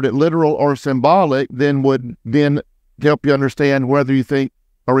you interpret it literal or symbolic, then would then help you understand whether you think,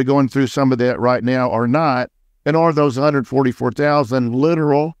 are we going through some of that right now or not? And are those 144,000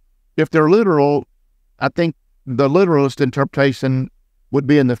 literal? If they're literal, I think the literalist interpretation would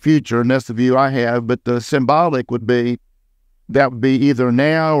be in the future, and that's the view I have. But the symbolic would be either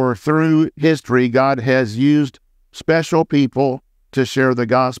now or through history, God has used special people to share the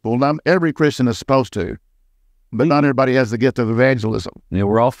gospel. Now, every Christian is supposed to, but not everybody has the gift of evangelism. Yeah,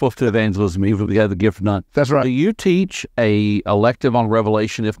 we're all supposed to evangelism, even if we have the gift of none. That's right. Do you teach a elective on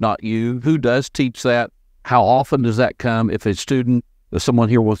Revelation? If not you, who does teach that? How often does that come? If a student, if someone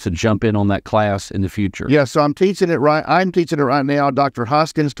here wants to jump in on that class in the future? Yeah, so I'm teaching it right now. Dr.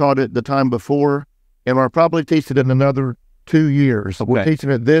 Hoskins taught it the time before, and we'll probably teach it in another 2 years. Okay. We're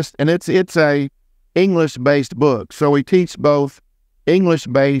teaching it this, and it's a English-based book. So we teach both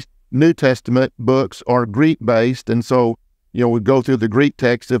English-based New Testament books or Greek-based, and so, we go through the Greek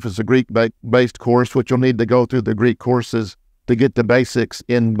text if it's a Greek-based course, which you'll need to go through the Greek courses to get the basics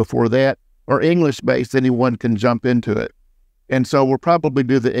in before that, or English-based, anyone can jump into it. And so we'll probably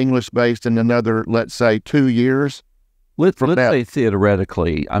do the English-based in another, let's say, 2 years. Let's say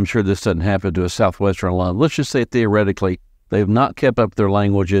theoretically, I'm sure this doesn't happen to a Southwestern alum. Let's just say theoretically, they've not kept up their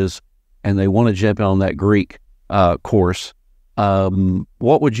languages and they want to jump in on that Greek course.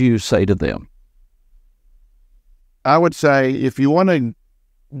 What would you say to them? I would say if you want to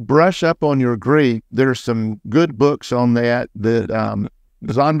brush up on your Greek, there's some good books on that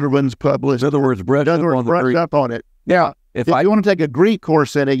Zondervan's published. In other words, brush up on it. Now, if you want to take a Greek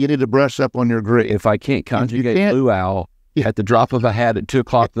course in it, you need to brush up on your Greek. If I can't conjugate luau at the drop of a hat at 2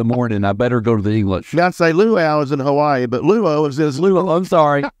 o'clock in the morning, I better go to the English. Not say luau is in Hawaii, but luau is luau. I'm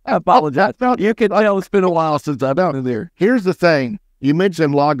sorry. I apologize. You can tell it's been a while since I've been there. Here's the thing. You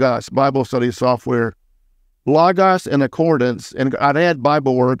mentioned Logos, Bible study software. Logos and Accordance, and I'd add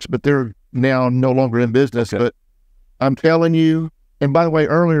BibleWorks, but they're now no longer in business. Okay. But I'm telling you, and by the way,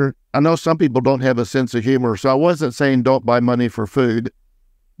 earlier, I know some people don't have a sense of humor, so I wasn't saying don't buy money for food.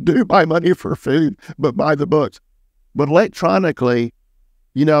 Do buy money for food, but buy the books. But electronically,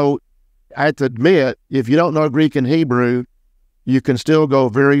 I have to admit, if you don't know Greek and Hebrew, you can still go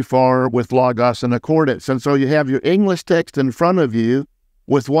very far with Logos and Accordance. And so you have your English text in front of you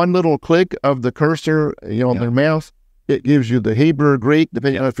with one little click of the cursor, on their mouse. It gives you the Hebrew or Greek,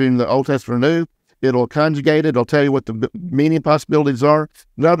 depending on if you're in the Old Testament or New. It'll conjugate it. It'll tell you what the meaning possibilities are.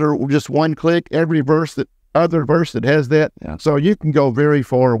 Another, just one click, every other verse that has that. Yeah. So you can go very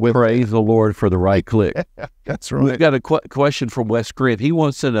far with Praise the Lord for the right click. That's right. We've got a question from Wes Griff. He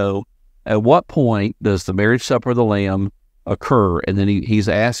wants to know, at what point does the marriage supper of the Lamb occur? And then he's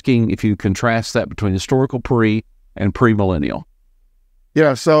asking if you contrast that between historical pre and premillennial.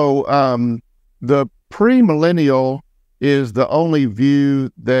 Yeah, so the premillennial is the only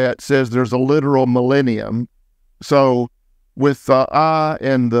view that says there's a literal millennium. So with I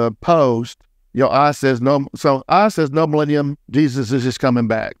and the post, I says no. So I says no millennium. Jesus is just coming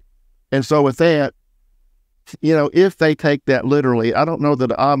back. And so with that, if they take that literally, I don't know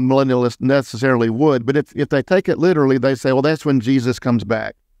that a millennialist necessarily would, but if they take it literally, they say, well, that's when Jesus comes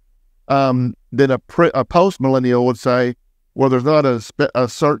back. Then a post millennial would say, well, there's not a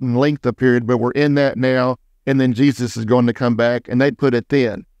certain length of period, but we're in that now, and then Jesus is going to come back, and they'd put it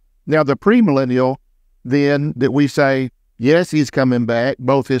then. Now, the premillennial, then, that we say, yes, he's coming back,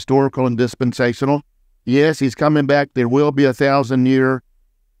 both historical and dispensational. Yes, he's coming back. There will be 1,000-year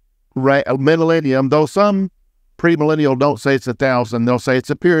millennium, though some premillennial don't say it's 1,000. They'll say it's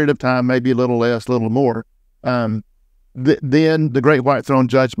a period of time, maybe a little less, a little more. Then the great white throne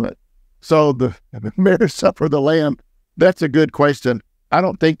judgment. So the marriage supper of the Lamb, that's a good question. I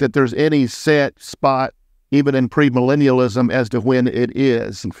don't think that there's any set spot, even in premillennialism, as to when it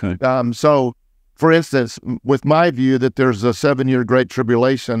is. Okay. So, for instance, with my view that there's a 7-year Great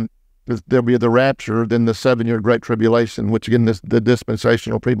Tribulation, there'll be the rapture, then the 7-year Great Tribulation, which again is the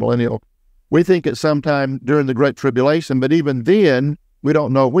dispensational premillennial. We think it's sometime during the Great Tribulation, but even then, we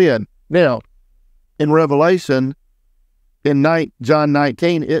don't know when. Now, in Revelation, in John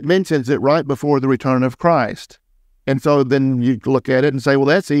 19, it mentions it right before the return of Christ. And so then you look at it and say, well,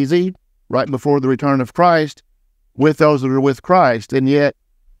 that's easy, right before the return of Christ, with those that are with Christ. And yet,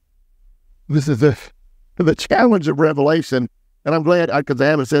 this is the challenge of Revelation, and I'm glad, because I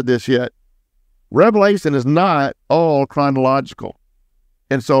haven't said this yet. Revelation is not all chronological.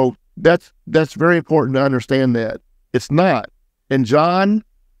 And so that's very important to understand that. It's not. And John,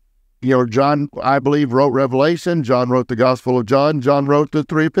 John, I believe, wrote Revelation. John wrote the Gospel of John. John wrote the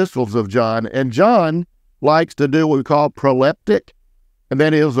 3 epistles of John. And John likes to do what we call proleptic, and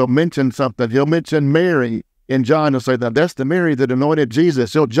then he'll mention something. He'll mention Mary, and John will say, now that's the Mary that anointed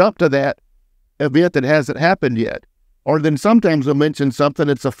Jesus. He'll jump to that event that hasn't happened yet. Or then sometimes he'll mention something,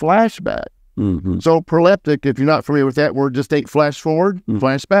 it's a flashback. Mm-hmm. So proleptic, if you're not familiar with that word, just think flash forward,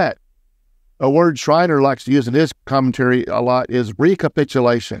 flash back. a word Schreiner likes to use in his commentary a lot is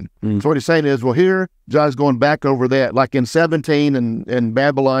recapitulation. So what he's saying is, well, here, John's going back over that. Like in 17 and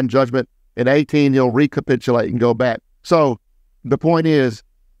Babylon judgment, in 18, he'll recapitulate and go back. So the point is,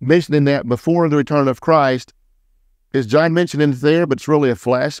 mentioning that before the return of Christ, is John mentioning it there, but it's really a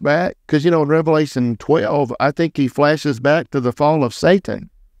flashback? Because, in Revelation 12, I think he flashes back to the fall of Satan.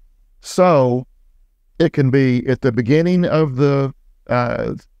 So it can be at the beginning of the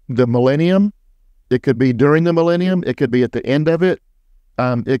millennium. It could be during the millennium. It could be at the end of it.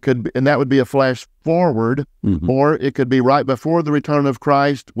 It could be, and that would be a flash forward, or it could be right before the return of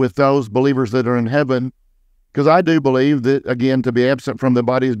Christ with those believers that are in heaven. Because I do believe that, again, to be absent from the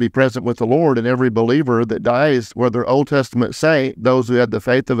body is be present with the Lord, and every believer that dies, whether Old Testament saint, those who had the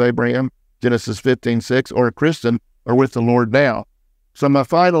faith of Abraham, Genesis 15:6, or a Christian, are with the Lord now. So my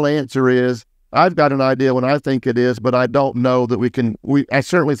final answer is, I've got an idea when I think it is, but I don't know that I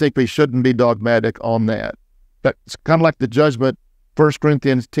certainly think we shouldn't be dogmatic on that. That's kind of like the judgment, 1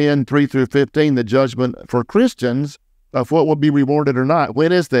 Corinthians 10:3-15, the judgment for Christians of what will be rewarded or not.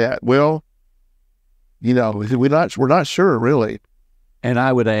 When is that? Well, we're not sure, really. And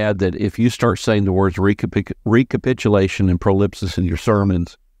I would add that if you start saying the words recapitulation and prolipsis in your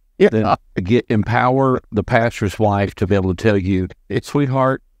sermons, then empower the pastor's wife to be able to tell you,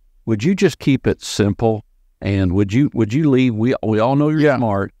 sweetheart, would you just keep it simple? And would you leave? We all know you're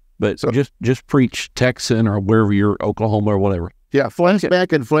smart, but just preach Texan or wherever you're, Oklahoma or whatever. Yeah, flash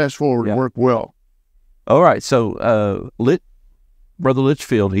back and flash forward work well. All right, so Brother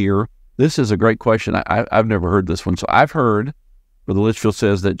Litchfield here. This is a great question. I've never heard this one. So I've heard Brother Litchfield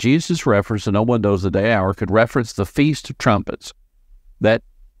says that Jesus' reference, and no one knows the day hour, could reference the Feast of Trumpets. That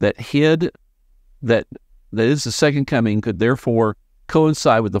is the second coming, could therefore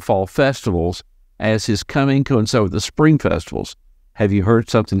coincide with the fall festivals, as his coming coincide with the spring festivals. Have you heard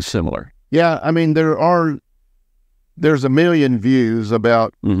something similar? Yeah, I mean, there's a million views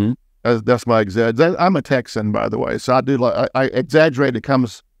about, that's my exaggeration. I'm a Texan, by the way, so I exaggerate, it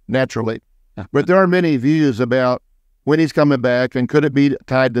comes naturally. But there are many views about when he's coming back, and could it be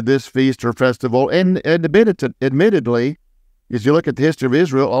tied to this feast or festival? And admittedly, as you look at the history of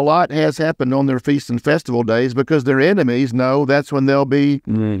Israel, a lot has happened on their feast and festival days because their enemies know that's when they'll be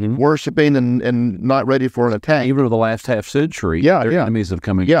worshiping and not ready for an attack. Even over the last half century, their enemies have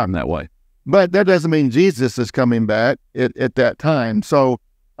come in that way. But that doesn't mean Jesus is coming back at that time. So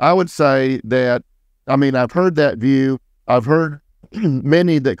I would say that, I've heard that view. I've heard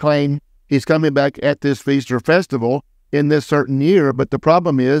many that claim he's coming back at this feast or festival in this certain year. But the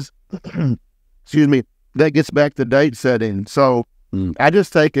problem is, that gets back to date setting. So I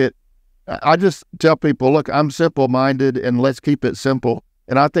just tell people, look, I'm simple-minded and let's keep it simple.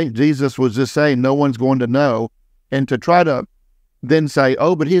 And I think Jesus was just saying no one's going to know. And to try to then say,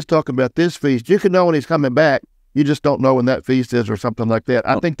 oh, but he's talking about this feast. You can know when he's coming back. You just don't know when that feast is or something like that.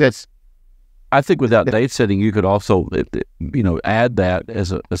 I think without date setting, you could also, add that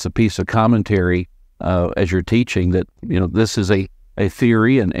as a piece of commentary as you're teaching that, this is a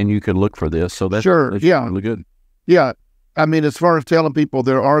theory and you can look for this. So that's really good. Yeah. As far as telling people,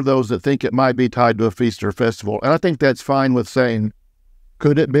 there are those that think it might be tied to a feast or festival. And I think that's fine with saying,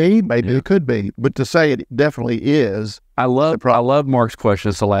 could it be? Maybe it could be. But to say it definitely is. I love Mark's question.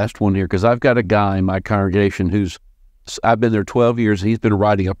 It's the last one here because I've got a guy in my congregation I've been there 12 years. He's been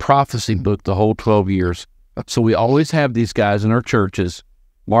writing a prophecy book the whole 12 years. So we always have these guys in our churches.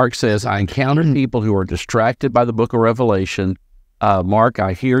 Mark says, I encounter people who are distracted by the book of Revelation. Mark,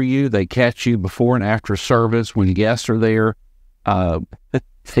 I hear you. They catch you before and after service when guests are there.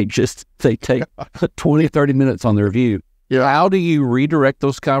 They take 20, 30 minutes on their view. Yeah. How do you redirect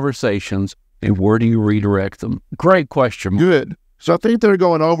those conversations and where do you redirect them? Great question. Good. So I think they're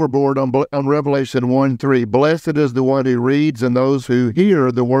going overboard on Revelation 1:3. Blessed is the one who reads and those who hear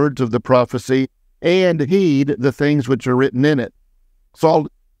the words of the prophecy and heed the things which are written in it. So I'll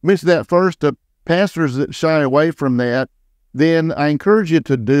mention that first to pastors that shy away from that. Then I encourage you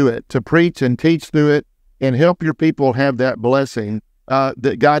to do it, to preach and teach through it and help your people have that blessing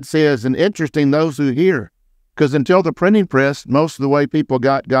that God says. And interesting, those who hear. Because until the printing press, most of the way people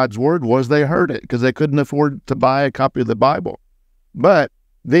got God's word was they heard it because they couldn't afford to buy a copy of the Bible. But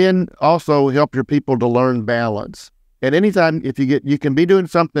then also help your people to learn balance. And anytime you can be doing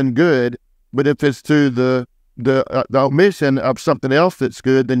something good, but if it's to the omission of something else that's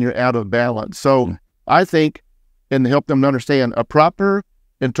good, then you're out of balance. So I think, and help them to understand, a proper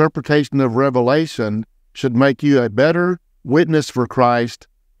interpretation of Revelation should make you a better witness for Christ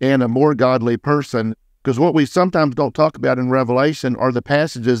and a more godly person. Because what we sometimes don't talk about in Revelation are the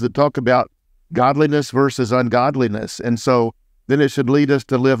passages that talk about godliness versus ungodliness. And so then it should lead us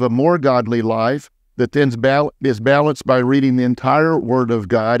to live a more godly life that then is balanced by reading the entire Word of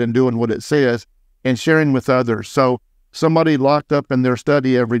God and doing what it says and sharing with others. So somebody locked up in their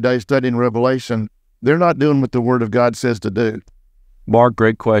study every day studying Revelation, they're not doing what the Word of God says to do. Mark,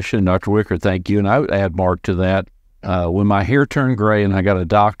 great question. Dr. Wicker, thank you. And I would add, Mark, to that. When my hair turned gray and I got a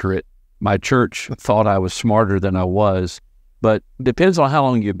doctorate, my church thought I was smarter than I was. But depends on how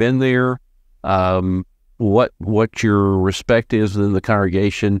long you've been there, what your respect is within the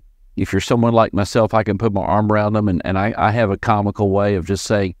congregation. If you're someone like myself, I can put my arm around them, and I have a comical way of just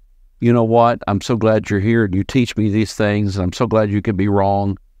saying, you know what, I'm so glad you're here, and you teach me these things, and I'm so glad you could be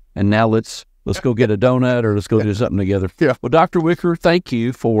wrong, and now let's go get a donut, or let's go do something together. Yeah. Well, Dr. Wicker, thank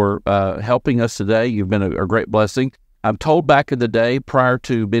you for helping us today. You've been a great blessing. I'm told back in the day, prior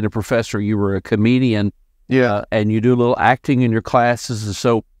to being a professor, you were a comedian, and you do a little acting in your classes, and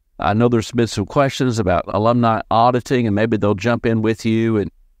so I know there's been some questions about alumni auditing, and maybe they'll jump in with you, and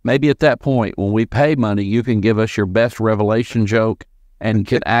maybe at that point, when we pay money, you can give us your best Revelation joke and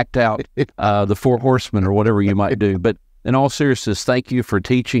can act out the Four Horsemen or whatever you might do. But in all seriousness, thank you for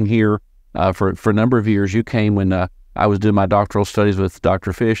teaching here for a number of years. You came when I was doing my doctoral studies with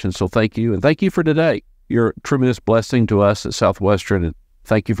Dr. Fish, and so thank you. And thank you for today. You're a tremendous blessing to us at Southwestern, and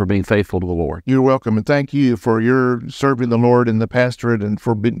thank you for being faithful to the Lord. You're welcome, and thank you for your serving the Lord in the pastorate and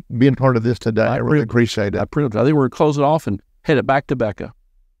for being part of this today. I really appreciate it. I think we're going to close it off and head it back to Becca.